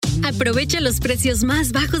Aprovecha los precios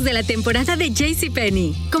más bajos de la temporada de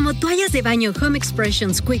JCPenney. Como toallas de baño Home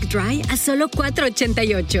Expressions Quick Dry a solo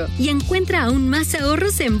 $4.88. Y encuentra aún más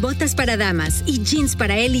ahorros en botas para damas y jeans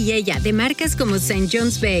para él y ella de marcas como St.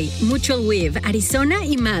 John's Bay, Mutual Weave, Arizona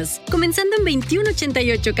y más. Comenzando en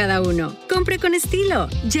 $21.88 cada uno. Compre con estilo.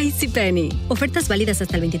 JCPenney. Ofertas válidas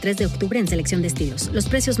hasta el 23 de octubre en selección de estilos. Los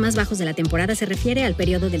precios más bajos de la temporada se refiere al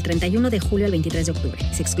periodo del 31 de julio al 23 de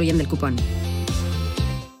octubre. Se excluyen del cupón.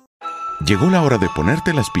 Llegó la hora de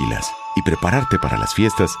ponerte las pilas y prepararte para las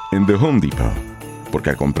fiestas en The Home Depot.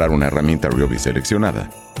 Porque al comprar una herramienta Ryobi seleccionada,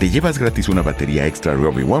 te llevas gratis una batería extra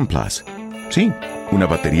Ryobi One Plus. Sí, una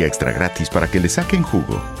batería extra gratis para que le saquen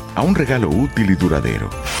jugo a un regalo útil y duradero.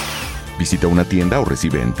 Visita una tienda o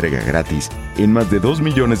recibe entrega gratis en más de 2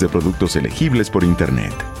 millones de productos elegibles por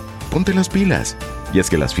Internet. Ponte las pilas y haz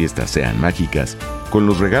que las fiestas sean mágicas con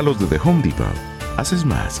los regalos de The Home Depot. Haces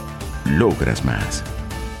más, logras más.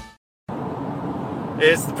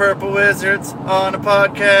 It's the Purple Wizards on a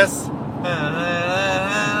podcast.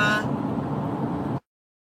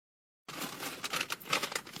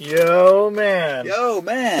 Yo, man. Yo,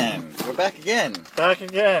 man. We're back again. Back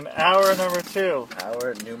again. Hour number 2.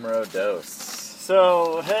 Hour numero dos.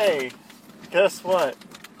 So, hey, guess what?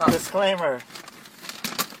 Disclaimer.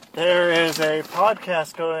 There is a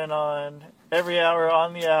podcast going on every hour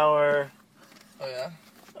on the hour. Oh, yeah?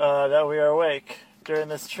 That we are awake. During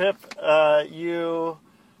this trip, you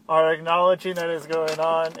are acknowledging that it's going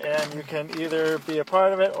on, and you can either be a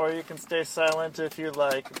part of it or you can stay silent if you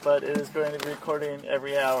like, but it is going to be recording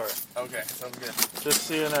every hour. Okay, sounds good. Just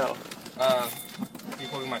so you know. You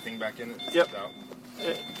plugging my thing back in? Yep.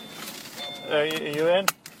 Are you in?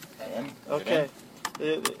 I am. Okay.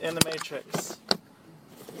 In the Matrix.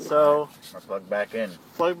 So, We're plugged back in.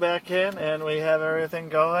 Plug back in, and we have everything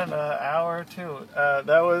going. Hour 2.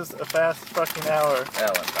 That was a fast fucking hour.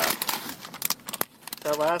 That went fast.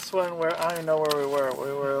 That last one, where I don't even know where we were.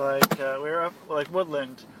 We were like, we were up like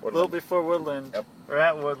Woodland. A little before Woodland. Yep. We're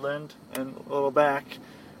at Woodland and a little back,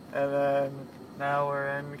 and then now we're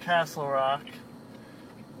in Castle Rock,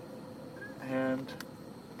 and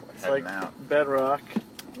it's Heading like out. Bedrock,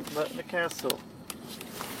 but in the castle.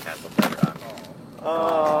 Castle Bedrock.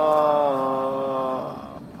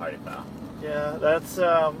 Oh. Party foul. Yeah, that's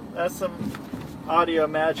some audio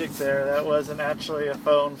magic there. That wasn't actually a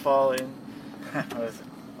phone falling.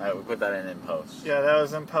 Alright, we put that in post. Yeah, that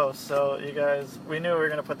was in post. So you guys, we knew we were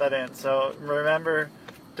gonna put that in. So remember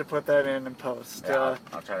to put that in post. Yeah,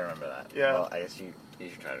 I'll try to remember that. Yeah. Well, I guess you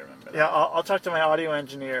should try to remember that. Yeah, I'll talk to my audio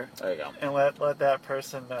engineer. There you go. And let that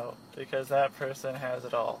person know, because that person has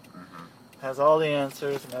it all. Mm-hmm. Has all the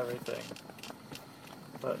answers and everything.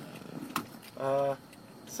 But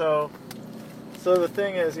so the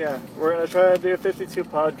thing is, yeah, we're gonna try to do 52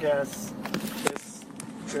 podcasts this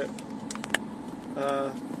trip.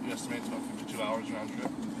 You estimate it's about 52 hours round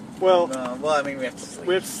trip? Well, I mean, we have to sleep.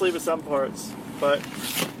 we have to sleep at some parts, but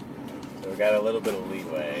So we got a little bit of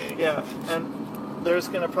leeway. yeah, and there's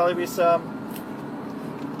gonna probably be some.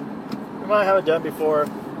 We might have it done before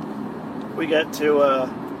we get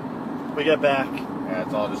back. Yeah,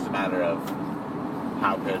 it's all just a matter of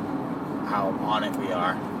how on it we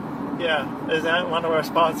are. Yeah, is that one of our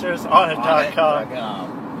sponsors? Onit.com.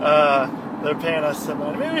 They're paying us some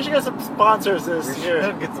money. Maybe we should get some sponsors this year.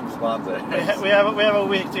 Should get some sponsors. We have a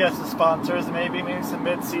week to get some sponsors. Maybe some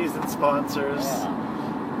mid-season sponsors. Yeah.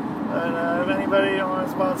 And if anybody don't want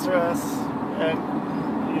to sponsor us,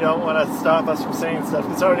 and you don't want to stop us from saying stuff,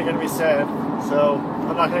 it's already going to be said. So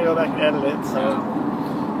I'm not going to go back and edit it. So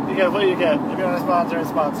you get what you get. If you want to sponsor it,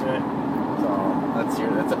 sponsor it. So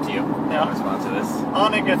that's up to you. Yeah. You want to sponsor this?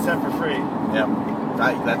 Onit gets them for free. Yep.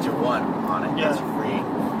 That's your one on it. Yeah. That's free.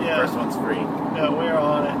 Yeah. First one's free. Yeah, we're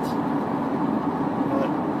on it. But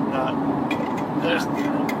not. There's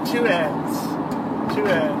 2 ends. 2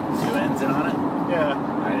 ends. 2 ends in on it? Yeah.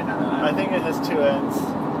 I didn't know that. I think it has 2 ends.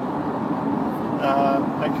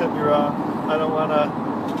 I could be wrong. I don't want to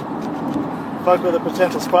fuck with a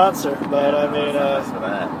potential sponsor, but I mean, mess with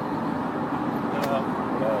that. you know,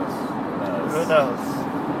 Who knows? who knows?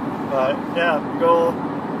 But yeah, goal.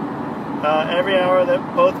 Every hour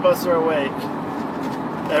that both of us are awake,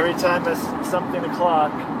 every time there's something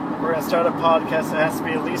o'clock, we're gonna start a podcast that has to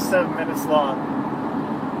be at least 7 minutes long.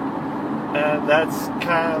 And that's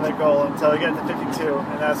kind of the goal until we get to 52,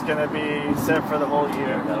 and that's going to be set for the whole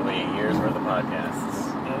year. That'll be a year's worth of podcasts.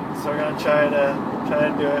 And so we're going to try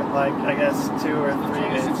to do it like, I guess, 2 or 3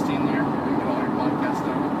 days. 16 year, you get all your podcasts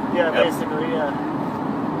done. Yeah, Yep. basically, yeah.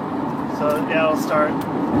 So yeah, it'll start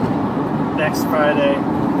next Friday.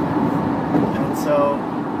 And so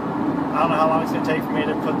I don't know how long it's going to take for me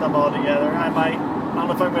to put them all together. I don't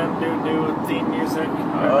know if I'm going to do new theme music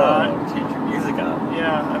or Oh, not. change your music up.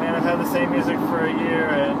 Yeah, I mean, I've had the same music for a year,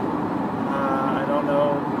 and I don't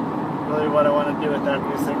know really what I want to do with that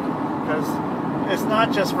music, because it's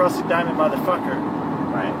not just Rusty Diamond motherfucker.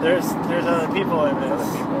 Right. There's other people in There's this.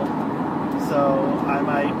 other people. So I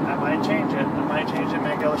might change it. I might change it,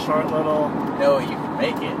 make it a short little. No, you can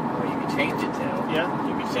make it, or you can change it to. Yeah.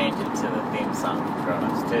 You can change it to the theme song for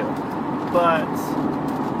Grown-Ups too.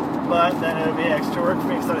 But then it would be extra work for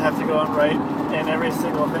me, because I'd have to go and write, and every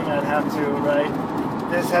single thing I'd have to write.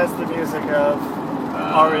 This has the music of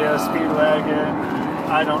REO Speedwagon.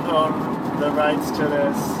 I don't own the rights to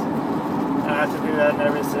this. I have to do that in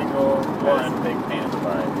every single That's a one. big pain in the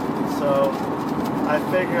butt. So I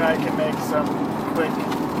figure I can make some quick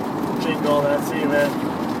jingle that's even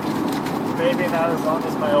maybe not as long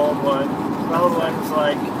as my old one. My old one's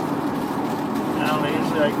like, I don't know,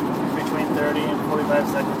 usually like between 30 and 45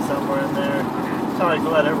 seconds, somewhere in there. So like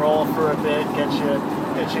let it roll for a bit, get you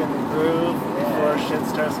in the groove before shit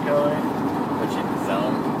starts going. Put you in the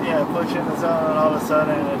zone. Yeah, put you in the zone, and all of a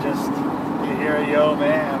sudden you hear a yo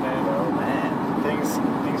man, and Oh man. things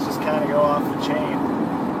just kind of go off the chain.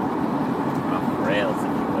 Off the rails, if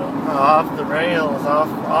you will. Off the rails,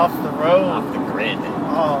 off the road. Off the grid.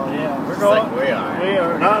 Oh yeah, we're Just going. like we are. We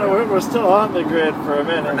are not. We're still on the grid for a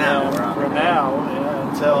minute. For now, man. we're on For the grid. now, yeah,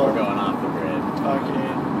 until We're going off the grid.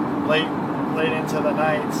 fucking late into the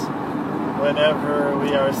night. Whenever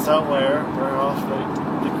we are somewhere, we're off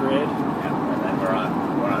the grid. Yeah, and then we're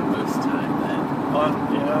on moose time then. On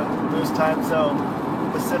Moose time zone,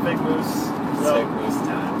 Pacific Moose Sick zone, moose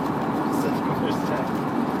time. Pacific Moose time.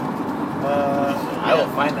 I will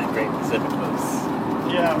find that great Pacific moose.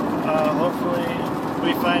 Yeah, hopefully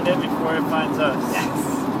we find it before it finds us. Yes.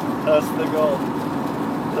 That's the goal.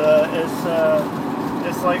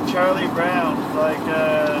 It's like Charlie Brown, like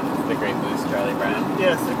The great moose, Charlie Brown.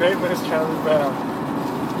 yes, the Great Moose Charlie Brown.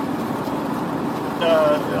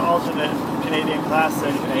 The alternate Canadian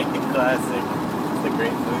classic. Canadian classic. The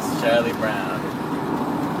great moose, Charlie Brown.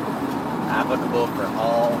 Applicable for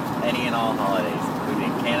any and all holidays,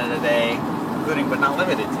 including Canada Day, including but not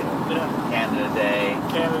limited to Yeah, Canada Day,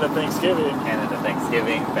 Canada Thanksgiving. Canada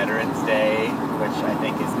Thanksgiving, Veterans Day, which I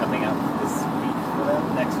think is coming up this week for them,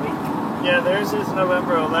 next week. Yeah, theirs is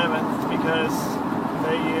November 11th because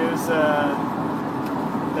they use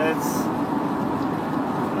that's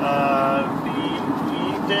BE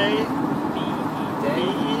Day. Day?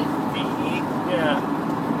 BE. Yeah,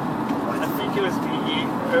 I think it was BE.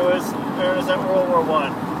 Or was that World War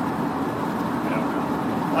One? I don't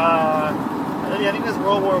know. Yeah, I think it was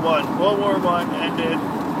World War One. World War One ended.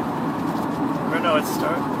 Or no, it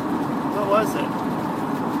started. What was it?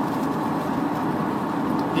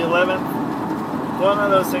 The 11th. One of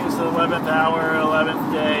those things. The 11th hour,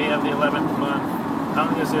 11th day of the 11th month. I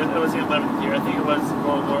don't think it was the 11th year. I think it was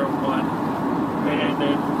World War One. It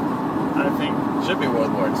ended. I think. Should be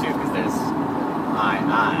World War II because there's I,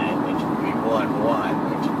 which would be 1-1,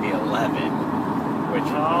 which would be 11, which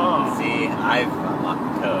Oh. see, I've unlocked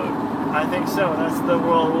the code, I think so. That's the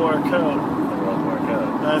World War code. the World War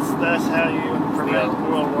code. That's how you prevent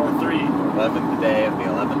World War III. 11th day of the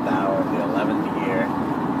 11th hour of the 11th year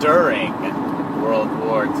during World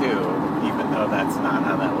War II, even though that's not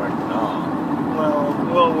how that worked at all. Well,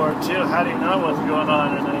 World War II. How do you know what's going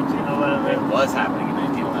on in It 1911? was happening in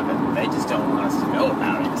 1911. They just don't want us to know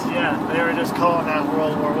about it. Yeah, they were just calling that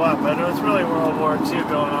World War I, but it was really World War II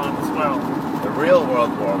going on as well. The real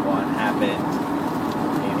World War I happened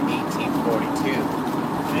in 1842.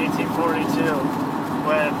 In 1842,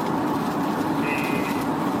 when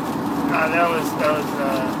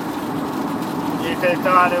they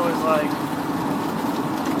thought it was like,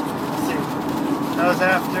 let's see, that was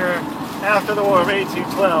after the War of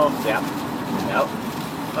 1812, Yep.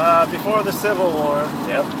 before the Civil War.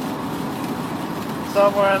 Yep.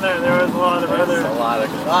 Somewhere in there was a lot of There's other, a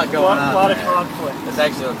lot going on. a lot of there. conflict. That's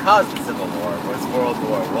actually what caused the Civil War, was World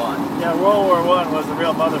War I. Yeah, World War I was a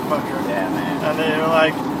real motherfucker. Yeah, man. And they were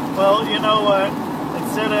like, well, you know what?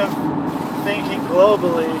 Instead of thinking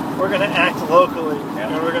globally, we're going to act locally. Yep.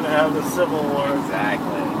 And we're going to have the Civil War.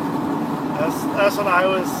 Exactly. That's what I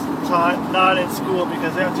was taught, not in school,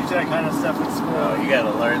 because they don't teach that kind of stuff in school. Oh, you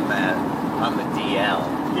gotta learn that on the DL.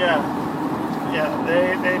 Yeah. Yeah,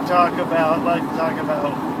 they talk about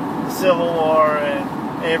the Civil War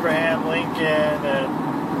and Abraham Lincoln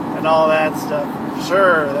and all that stuff.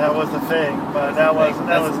 Sure, that was the thing, but that was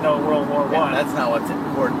no World War Yeah, One. that's not what's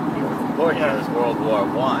important here. What's important Yeah. here is World War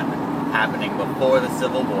I happening before the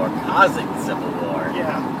Civil War, causing the Civil War,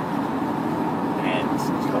 Yeah,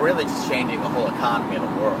 and really just changing the whole economy of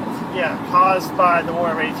the world. yeah, caused by the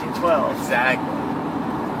War of 1812. Exactly.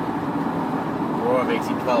 War of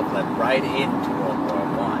 1812 led right into World War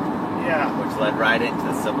I, Yeah. which led right into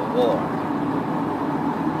the Civil War.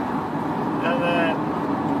 And then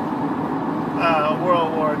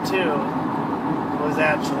World War II was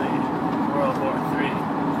actually World War III.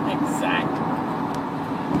 Exactly.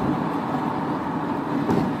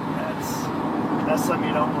 That's something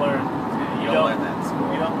you don't learn. Yeah, you don't learn that in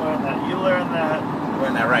school. You don't learn that. You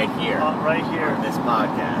learn that right here. right here. On this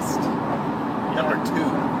podcast. Number 2.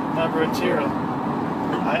 Number 2.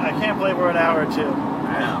 I can't believe we're an hour or 2.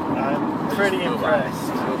 I know. I'm pretty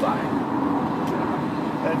impressed. Go by.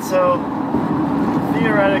 And so,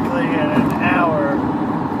 theoretically, in an hour,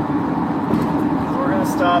 we're going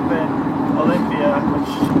to stop in Olympia,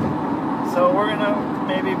 so we're going to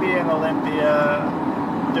maybe be in Olympia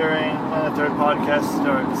during when the third podcast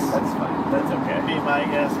starts. That's fine. That's okay. Be my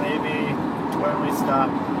guess. Maybe when we stop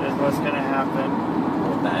is what's going to happen.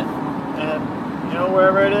 With that. And,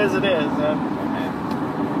 wherever it is, it is.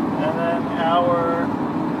 And then hour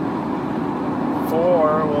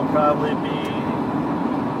 4 will probably be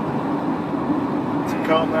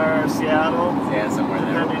Tacoma or Seattle. Yeah, somewhere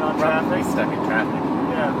there. Depending on traffic. Stuck in traffic.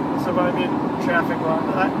 Yeah, so might be traffic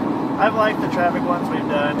ones. I've liked the traffic ones we've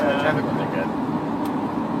done. Traffic ones are good.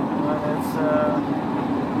 When it's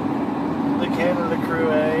the Canada Crew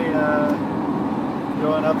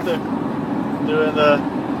going up there, doing the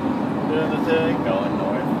thing. Going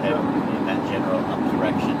north in that general up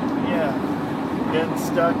direction. Yeah, getting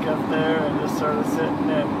stuck up there and just sort of sitting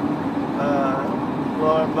and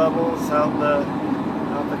blowing bubbles out the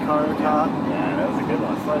car top. Yeah, that was a good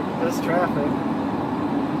one. It's like this traffic.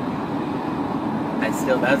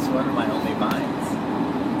 That's one of my only vines.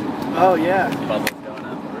 Oh yeah. Bubbles going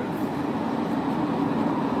out the roof.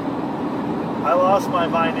 I lost my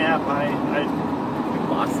Vine app. You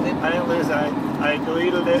lost it? I didn't lose it. I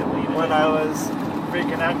deleted it when I was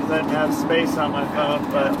freaking out because I didn't have space on my phone,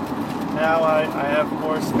 but now I have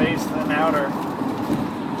more space than Outer.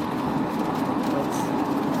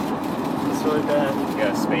 It's really bad. You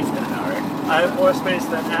have space than an hour. I have more space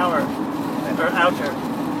than Outer. Or Outer.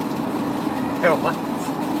 What? I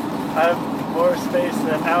have more space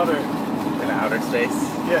than Outer. In outer space?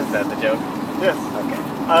 Yes. Is that the joke? Yes. Okay.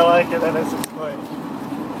 I like it and it's explained.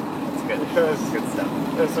 That's good. Because good stuff.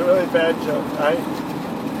 It's a really bad joke. I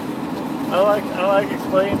like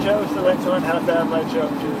explaining jokes and when someone how bad my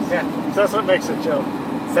joke is. Yeah. So that's what makes a joke.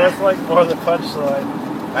 That's like more the punchline.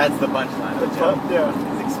 That's the punchline of the joke. Yeah.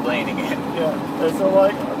 It's explaining it. Yeah. And so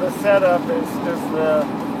like the setup is the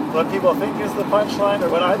what people think is the punchline or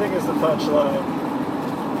what I think is the punchline.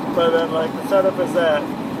 But then like the setup is that.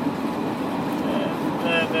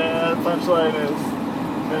 And the punchline is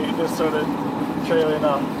you just sort of trailing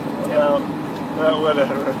off about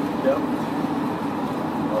whatever. Yep.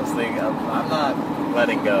 Mostly, I'm not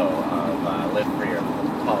letting go of Live Free or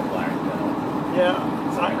Paul Blart, though. Yeah.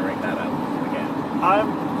 So I'm going to ring that up again. I'm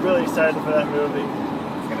really excited for that movie.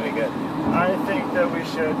 It's going to be good. I think that we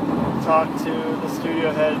should talk to the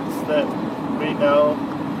studio heads that we know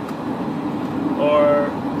or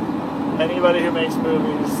anybody who makes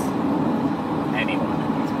movies.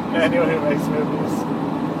 Anyone who makes movies.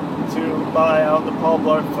 To buy out the Paul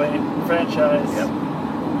Blart franchise. Yep.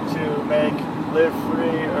 To make Live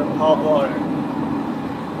Free or Paul Blart.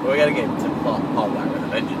 Well, we got to get to Paul Blart with a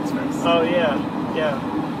vengeance first. Oh yeah.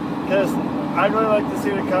 Because I'd really like to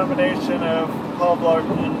see the combination of Paul Blart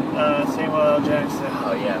and Samuel L. Jackson.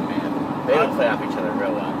 Oh yeah, man. They would play off each other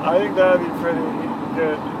real well. I think that would be pretty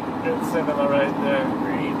good cinema right there.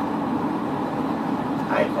 Agreed.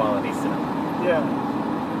 High quality cinema. Yeah.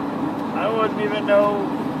 I wouldn't even know.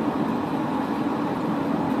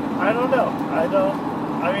 I don't know.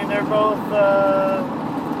 I mean, they're both.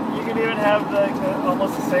 You could even have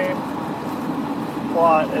almost the same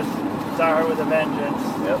plot as Die Hard with a Vengeance.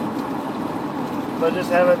 Yep. But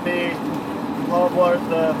just have it be Paul Blart,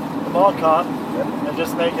 the mall cop, and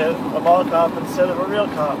just make it a mall cop instead of a real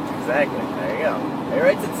cop. Exactly. There you go. It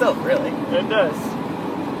writes itself, really. It does.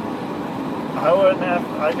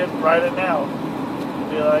 I could write it now.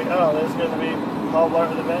 Be like, oh, there's going to be Paul Blart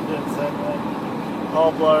with a Vengeance, and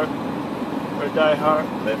Paul Blart or Die Hard.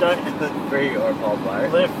 Live Free or Paul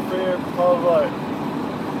Blart. Live Free or Paul Blart.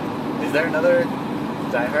 Is there another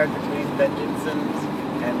Die Hard between Vengeance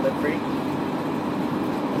and Live Free?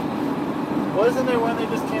 Wasn't there one they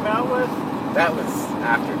just came out with? That was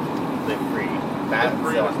after Live Free. Live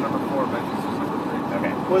Free was number 4, Vengeance was number 3.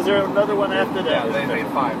 Okay. Was there another one after that? Yeah, they made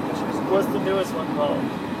 5. What's the newest one called?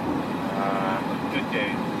 Good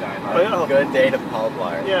Day, Die Hard. Oh, yeah. Good Day to Paul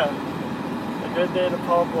Blart. Yeah. A Good Day to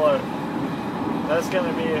Paul Blart. That's going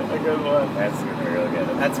to be a good one. That's going to be really good.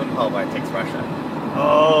 And that's when Paul Blart takes Russia.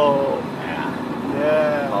 Oh. Yeah.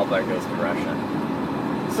 Templar goes to Russia.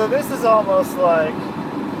 So this is almost like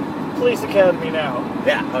Police Academy now.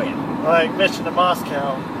 Yeah, oh yeah. Like Mission to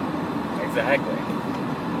Moscow. Exactly.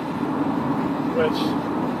 Which,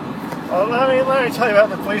 well, let me tell you about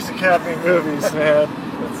the Police Academy movies, man.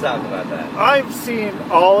 Let's talk about that. I've seen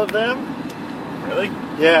all of them. Really?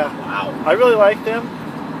 Yeah. Wow. I really like them.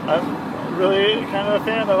 I'm really kind of a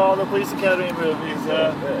fan of all the Police Academy movies.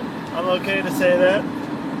 Good. I'm okay to say that.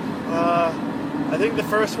 I think the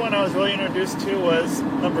first one I was really introduced to was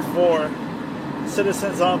number 4,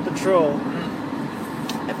 Citizens on Patrol.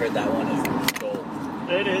 I've heard that one is gold.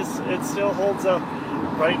 It is. It still holds up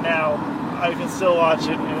right now. I can still watch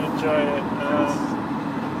it and enjoy it.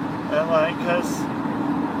 And like, cause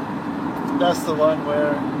that's the one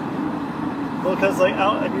where, well, cause like,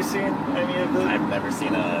 have you seen any of the? I've never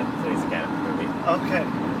seen a Police Academy movie. Okay,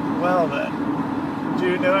 well then, do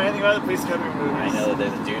you know anything about the Police Academy movies? I know that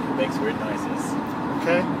there's a dude who makes weird noises.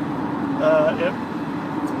 Okay. Yep.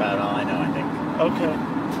 That's about all I know, I think. Okay.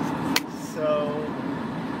 So,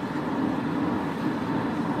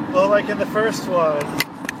 well, like in the first one,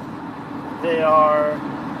 they are,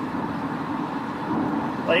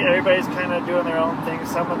 like, everybody's kind of doing their own thing.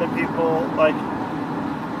 Some of the people, like,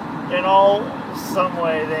 in some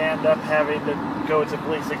way, they end up having to go to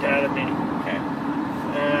Police Academy. Okay.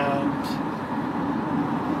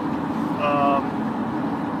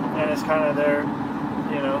 And it's kind of their,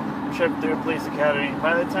 trip through Police Academy.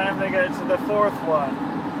 By the time they get to the 4th one,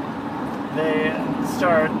 they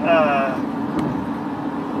start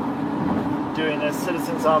doing this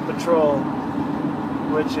Citizens on Patrol,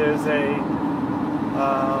 which is a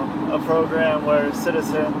program where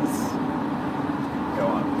citizens Go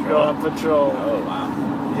on patrol. go on patrol. Oh, wow.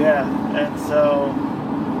 Yeah, and so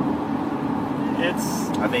it's...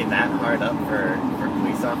 Are they that hard up for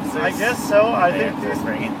police officers? I guess so. I They think have to just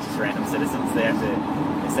bring in just random citizens. They have to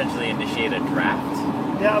essentially initiate a draft.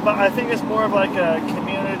 Yeah, but I think it's more of like a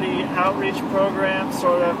community outreach program,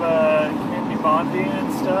 sort of community bonding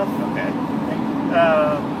and stuff. Okay.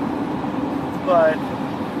 But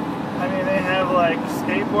I mean, they have like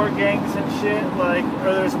skateboard gangs and shit. Like,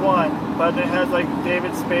 or there's one, but it has like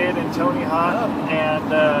David Spade and Tony Hawk and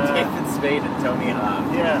David Spade and Tony Hawk.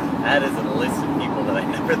 Yeah, That is a list of people that I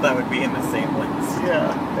never thought would be in the same list.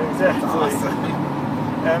 yeah, exactly. That's awesome.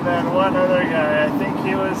 And then one other guy, I think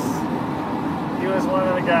he was one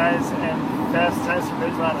of the guys in Fast Times at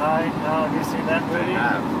Ridgemont High. Now, have you seen that movie?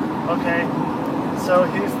 Okay, so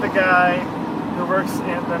he's the guy who works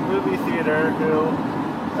in the movie theater who,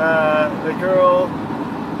 the girl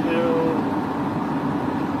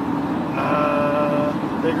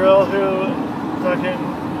who fucking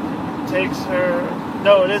takes her,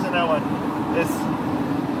 no, it isn't that one. It's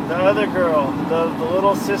the other girl, the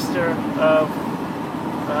little sister of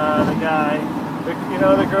the guy, the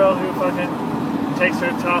girl who fucking takes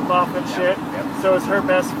her top off and shit. Yep. So it's her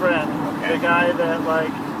best friend. Okay. The guy that,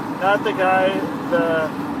 like, not the guy,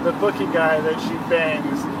 the bookie guy that she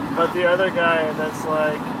bangs, but the other guy that's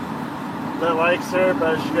like, that likes her,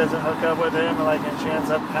 but she doesn't hook up with him, and she ends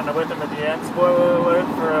up kind of with him at the end. Spoiler alert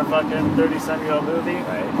for a fucking 30-some-year-old movie.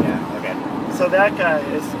 Right, yeah, okay. So that guy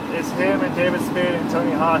is him and David Spade and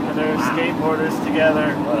Tony Hawk, and they're skateboarders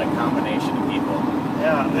together. What a combination of people.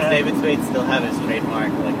 Yeah. Does David Spade still have his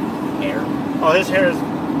trademark, hair? Oh, his hair is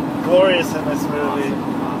glorious in this movie.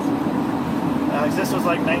 Awesome. This was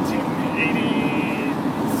like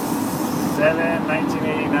 1987,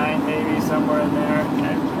 1989, maybe, somewhere in there.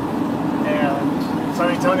 Okay. And so,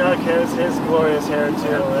 Tony Hawk has his glorious hair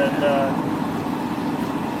too.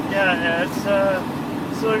 And it's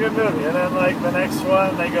still a good movie. And then, the next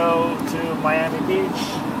one, they go to Miami Beach.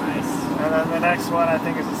 Nice. And then the next one, I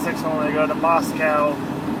think, is the 6th one, where they go to Moscow.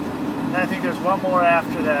 And I think there's one more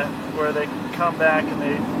after that, where they come back and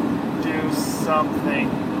they do something.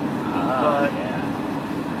 But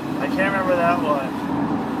I can't remember that one.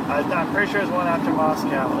 I'm pretty sure there's one after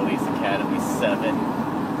Moscow. Police Academy 7.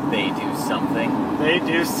 They do something. They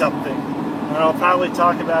do something. And I'll probably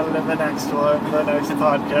talk about it in the next one, the next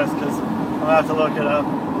podcast, because I'll have to look it up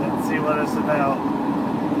and see what it's about.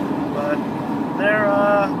 But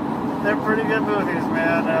they're pretty good movies,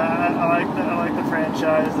 man. I like the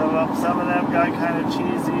franchise of them. Some of them got kind of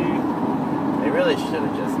cheesy. They really should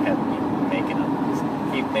have just kept making them. Just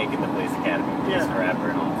keep making the Police Academy movies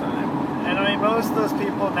forever and all the time. And I mean, most of those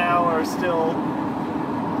people now are still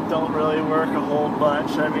don't really work a whole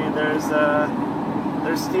bunch. I mean, there's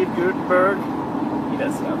Steve Guttenberg. He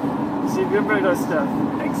does stuff. Steve Guttenberg does stuff.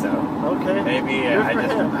 I think so. Okay. Maybe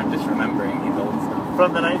I'm just remembering his old stuff.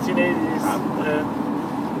 From the 1980s stuff.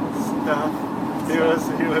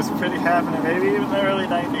 He was pretty happening. Maybe even the early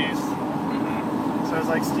 90s. Mm-hmm. So there's a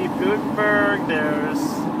like Steve Guttenberg. There's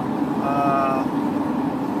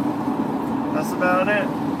that's about it.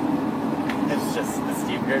 It's just the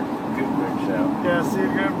Steve Guttenberg show. Yeah,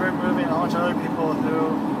 Steve Guttenberg movie and a bunch of other people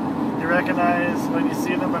who you recognize when you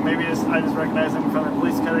see them, but maybe I just recognize them from the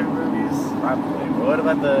Police Academy movies. Probably. But what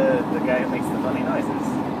about the guy who makes the funny noises?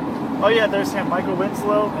 Oh yeah, there's him, Michael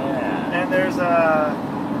Winslow. Yeah. And there's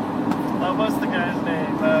what's the guy's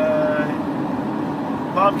name?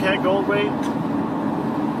 Bobcat Goldthwait. I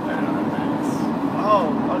don't know who that is. Oh,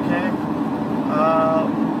 okay.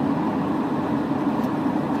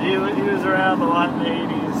 He was around a lot in the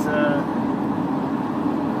 80s.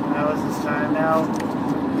 That was his time. Now,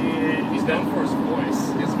 He's known for his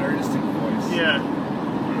voice. He has a very distinct voice. yeah.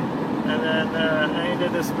 And then he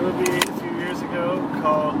did this movie a few years ago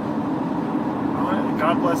called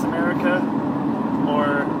God Bless America,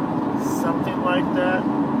 or something like that.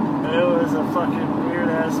 And it was a fucking weird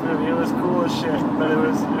ass movie. It was cool as shit, but it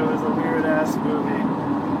was a weird ass movie.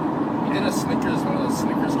 He did a Snickers, one of those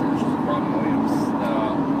Snickers commercials with Robin Williams.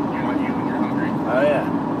 You're not you when you're hungry. Oh, yeah.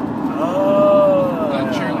 Oh. That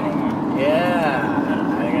cheerleading one.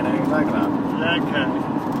 Yeah. I think I know what you're talking about. That guy.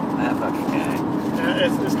 That fucking guy. Yeah,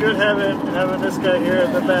 it's good having this guy here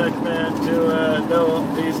in the back, man, to know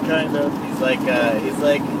these kind of. He's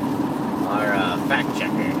like our fact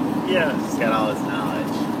checker. Yeah. He's got all his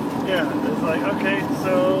knowledge. Yeah. It's like, okay,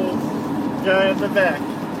 so guy in the back.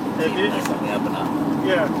 If you, Something up and up.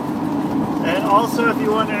 yeah. And also, if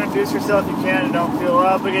you want to introduce yourself, you can, and don't feel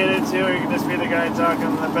obligated to, or you can just be the guy talking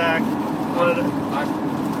in the back. But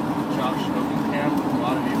I'm Josh Oakenham. A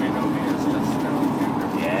lot of you may know me as Justin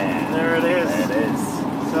Alexander. Yeah. there it is. There it is.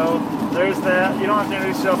 So there's that. You don't have to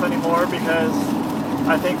introduce yourself anymore because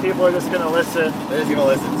I think people are just going to listen They're just gonna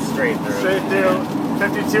listen straight through. straight through.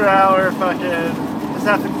 52-hour fucking. It's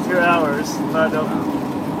not 52 hours, but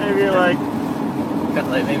maybe like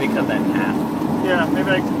Maybe cut that in half. yeah, maybe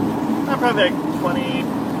like probably like 20,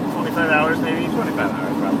 25 hours maybe. 25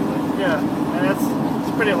 hours probably. Yeah, and it's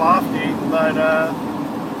pretty lofty, but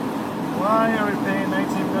why are we paying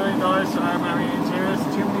 $19 billion to arm our terrorists?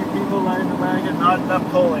 Too many people riding the wagon, not enough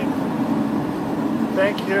polling.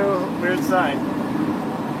 Thank you, weird sign.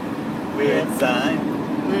 Weird sign.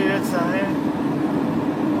 Weird sign.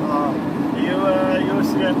 You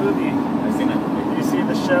see that movie? I've seen it. You see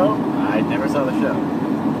the show? I never saw the show.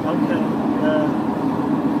 Okay.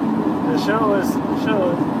 The show was pretty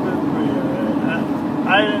alright. I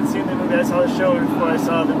didn't see the movie. I saw the show before I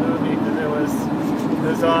saw the movie because it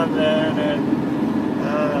was on then, and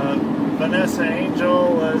Vanessa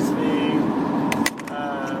Angel was the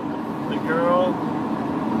girl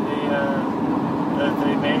that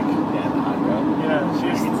they make. Yeah, the hot girl. Yeah,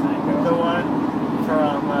 she's the one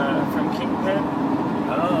from Kingpin.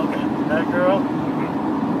 Oh, okay. That girl.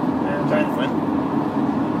 Mm-hmm. And Johnny Flynn?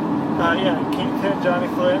 yeah, Kingpin, Johnny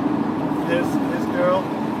Flynn, his girl.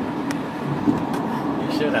 You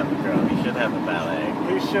should have a girl. You should have a ballet.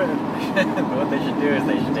 He should. What they should do is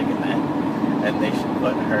they should take a net and they should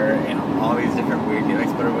put her in all these different weird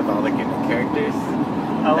gimmicks, put her with all the gimmick characters, I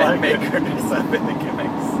and like make it. her dress up in the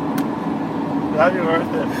gimmicks. That'd be worth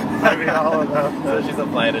it. I'd be all about So that. she's a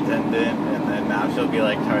flight attendant, and then now she'll be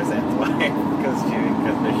like Tarzan's wife because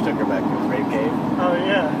Fish took her back to his rape cave. Oh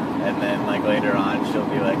yeah. And then like later on, she'll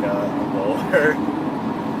be like a bowler.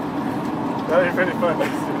 That'd be pretty fun.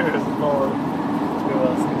 Serious bowler. Who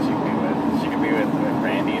else could she be with? She could be with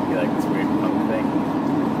Randy and be like this weird punk thing.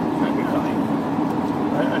 That'd be funny.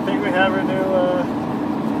 I think we have her new.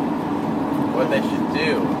 What they should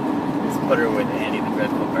do is put her with Andy the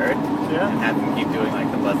Dreadful Bird Yeah. and have him keep doing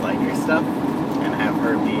like the Buzz Lightyear stuff, and have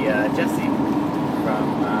her be Jessie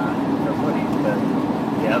from Woody,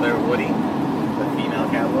 the other Woody, the female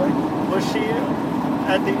cowboy. Was she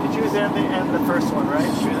she was in the end of the first one, right?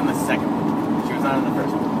 She was in the second one. She was not in the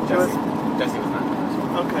first one. She was- Jessie was not in the first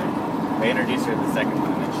one. Okay. They introduced her in the second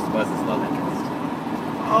one, and then she was his love interest.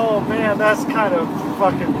 Oh man, that's kind of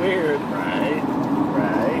fucking weird. Right?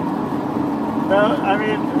 No, I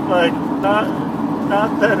mean, like, not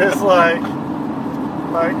that it's like,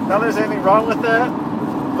 not there's anything wrong with that,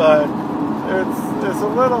 but it's a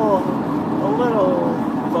little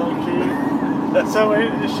funky. So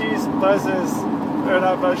she's Buzz's, or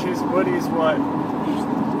not Buzz, she's Woody's what?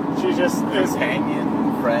 She just is,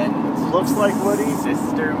 Companion, friend, looks like Woody?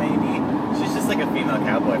 sister maybe. She's just like a female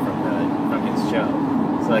cowboy from his show.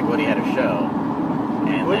 So like Woody had a show.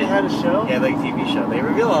 And Woody had a show? Yeah, like a TV show. They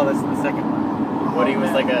reveal all this in the second one. Woody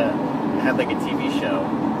was man. had like a TV show,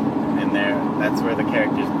 and that's where the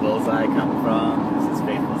character's Bullseye come from. It's his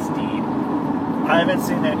faithful steed. I haven't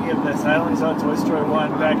seen any of this. I only saw Toy Story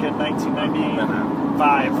 1 back in 1995.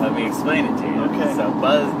 5. Let me explain it to you. Okay. So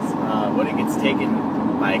Buzz, Woody gets taken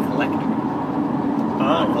by a collector.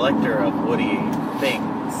 A collector of Woody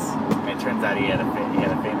things. And it turns out he had a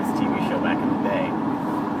famous TV show back in the day.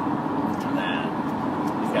 And then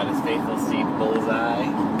he's got his faithful Steve Bullseye.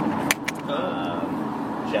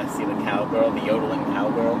 Jessie the cowgirl, the yodeling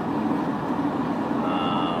cowgirl.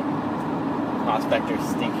 Prospector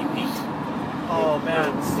Stinky Pete. Oh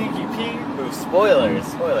man, Stinky Pete. Who,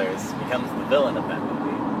 spoilers, becomes the villain of that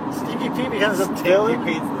movie. Stinky Pete becomes a Stinky villain?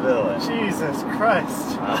 Pete's the villain. Jesus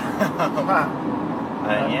Christ. Wow.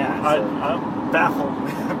 Yeah, so I'm baffled.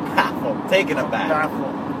 baffled, taken aback.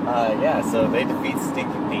 Baffled. Yeah, so they defeat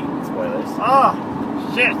Stinky Pete. Spoilers. Oh,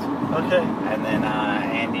 shit. Okay. And then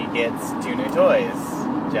Andy gets 2 new toys: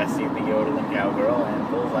 Jessie the yodeling cowgirl and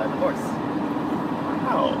Bullseye the horse.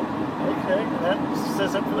 Wow. Okay. And that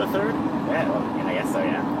says up for the 3rd? Yeah, well, I guess so.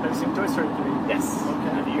 Yeah. I've seen Toy Story 3. Yes. Okay.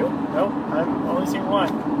 Have you? Nope. I've only seen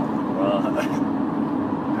 1. Well,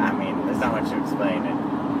 I mean, there's not much to explain.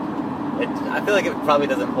 I feel like it probably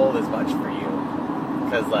doesn't hold as much for you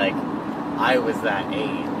because, like, I was that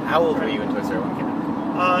age. How old were you when Toy Story 1 came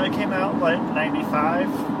out? It came out like 95,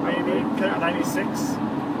 maybe, 96.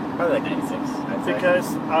 Probably like 96, I'd say.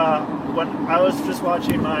 Because when I was just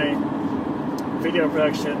watching my video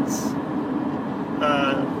productions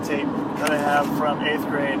tape that I have from 8th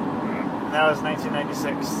grade, and that was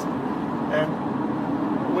 1996. And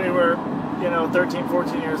we were, 13,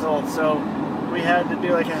 14 years old, so we had to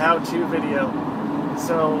do like a how-to video.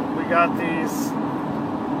 So we got these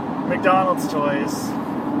McDonald's toys,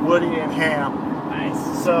 Woody and Ham.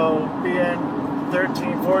 Nice. So being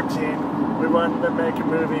 13, 14, we wanted to make a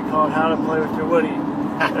movie called How to Play with Your Woody.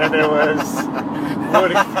 And it was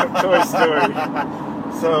Woody from Toy Story.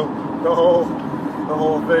 So the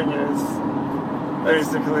whole thing is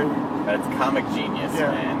basically... That's comic genius,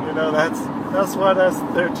 man. That's what us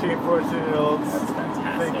 13, 14-year-olds That's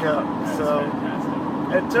fantastic. think up. That's So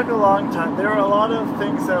fantastic. it took a long time. There were a lot of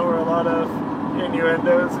things that were a lot of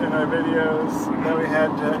innuendos in our videos that we had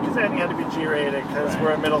to, because then you had to be G-rated because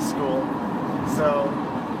we're in middle school. So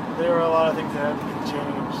there were a lot of things that had to be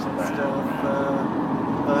changed and stuff.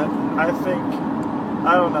 But I think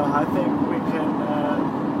we can,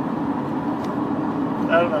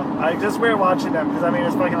 I don't know. We're watching them because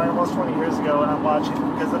it's fucking like almost 20 years ago, and I'm watching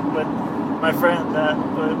because with my friend that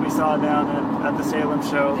we saw down at the Salem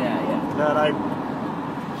show. Yeah. That I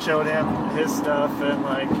showed him his stuff, and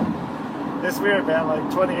like it's weird, man.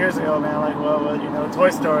 Like 20 years ago, man. Like,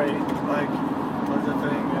 Toy Story like was a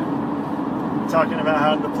thing, and talking about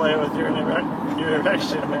how to play with your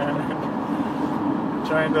erection, man.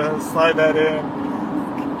 Trying to slide that in.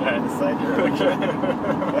 Trying to slide your erection in.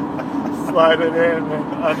 Slide it in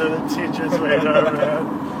and under the teacher's radar, man.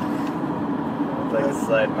 I'd like to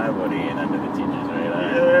slide my Woody in under the teacher's radar.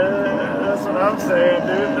 Yeah, that's what I'm saying,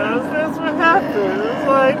 dude. That's what happened. It's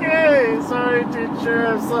like, hey, sorry, teacher,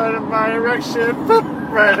 I'm sliding my erection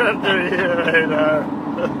right under your radar.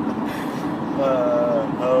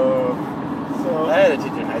 So I had a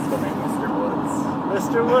teacher in high school named Mr. Woods.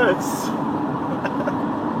 Mr. Woods.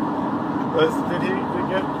 Did he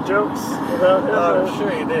get jokes about him? I'm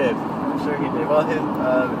sure he did. Well,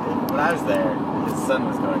 when I was there, his son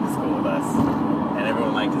was going to school with us, and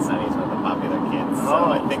everyone liked his son. He's one of the popular kids, so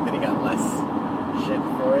I think that he got less shit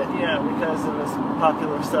for it. Yeah, because of his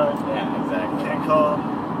popular son. Yeah, exactly. Can't call him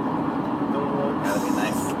the Woods.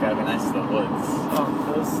 Gotta be nice to the Woods. Oh,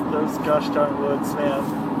 those gosh darn Woods, man.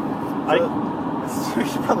 We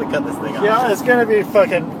should probably cut this thing off. Yeah, it's gonna be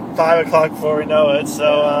fucking 5 o'clock before we know it,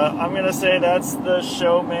 so I'm gonna say that's the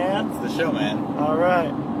show, man. It's the show, man. All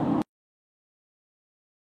right.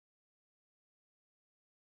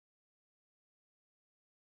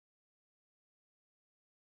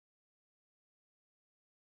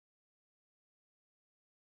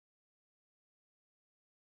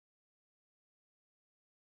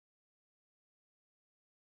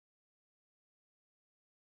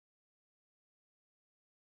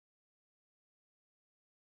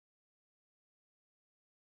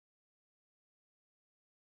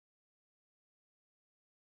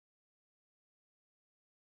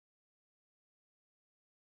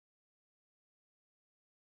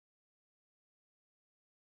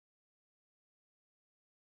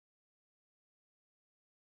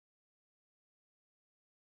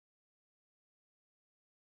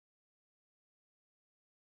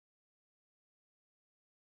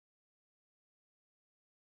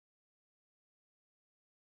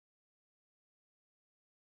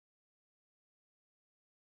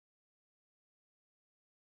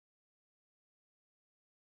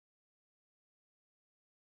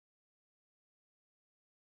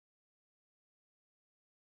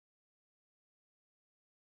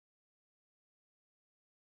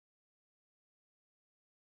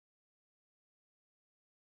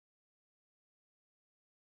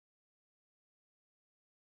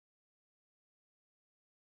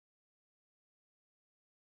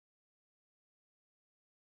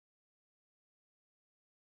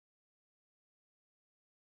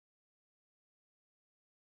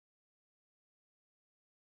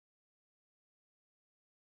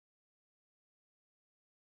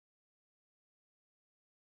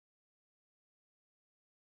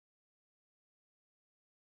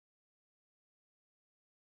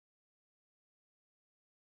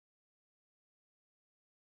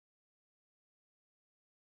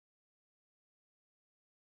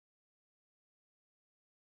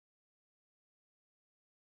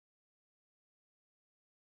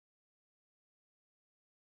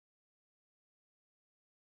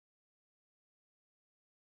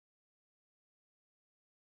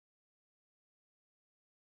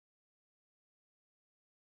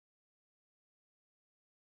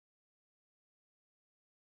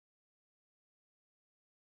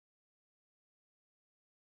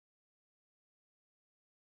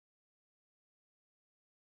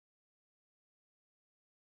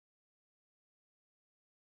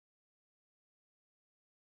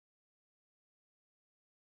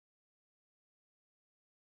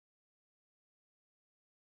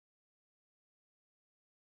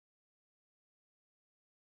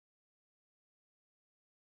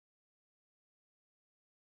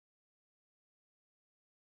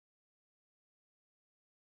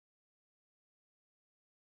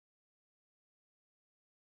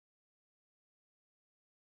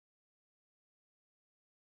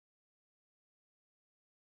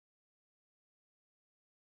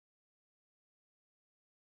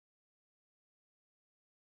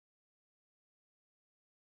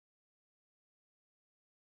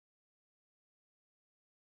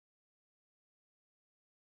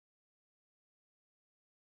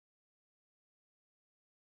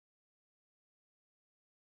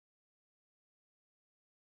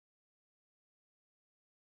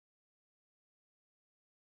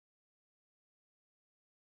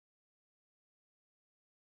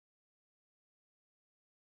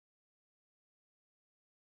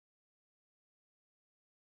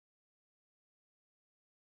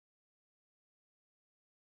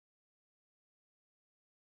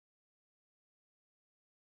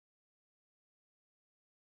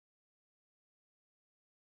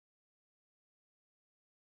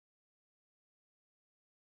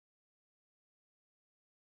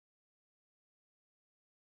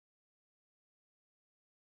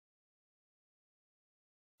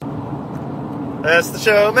 That's the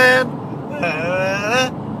show, man.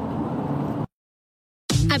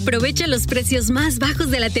 Aprovecha los precios más bajos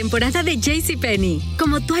de la temporada de JCPenney.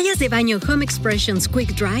 Como toallas de baño Home Expressions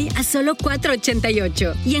Quick Dry a solo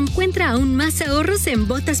 $4.88. Y encuentra aún más ahorros en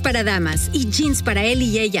botas para damas y jeans para él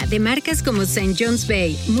y ella de marcas como St. John's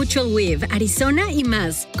Bay, Mutual Weave, Arizona y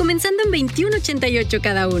más. Comenzando en $21.88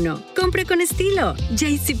 cada uno. Compre con estilo.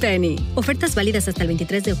 JCPenney. Ofertas válidas hasta el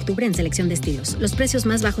 23 de octubre en selección de estilos. Los precios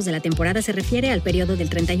más bajos de la temporada se refiere al periodo del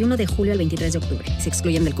 31 de julio al 23 de octubre. Se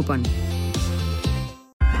excluyen del cupón.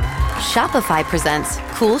 Shopify presents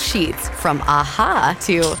cool sheets from aha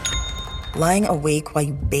to lying awake while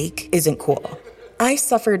you bake isn't cool. I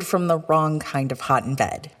suffered from the wrong kind of hot in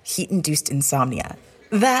bed, heat-induced insomnia.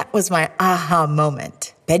 That was my aha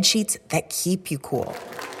moment. Bed sheets that keep you cool.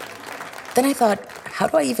 Then I thought, how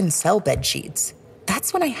do I even sell bed sheets?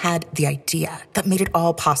 That's when I had the idea that made it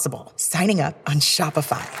all possible, signing up on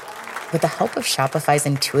Shopify. With the help of Shopify's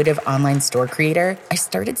intuitive online store creator, I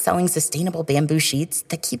started selling sustainable bamboo sheets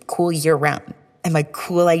that keep cool year-round. And my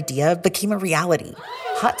cool idea became a reality.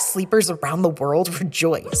 Hot sleepers around the world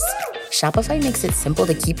rejoice. Shopify makes it simple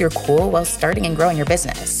to keep your cool while starting and growing your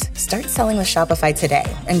business. Start selling with Shopify today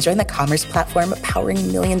and join the commerce platform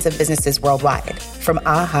powering millions of businesses worldwide. From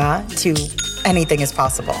aha to anything is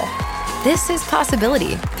possible. This is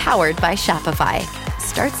Possibility, powered by Shopify.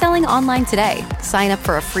 Start selling online today. Sign up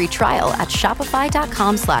for a free trial at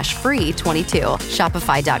shopify.com/free22.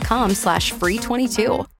 Shopify.com/free22.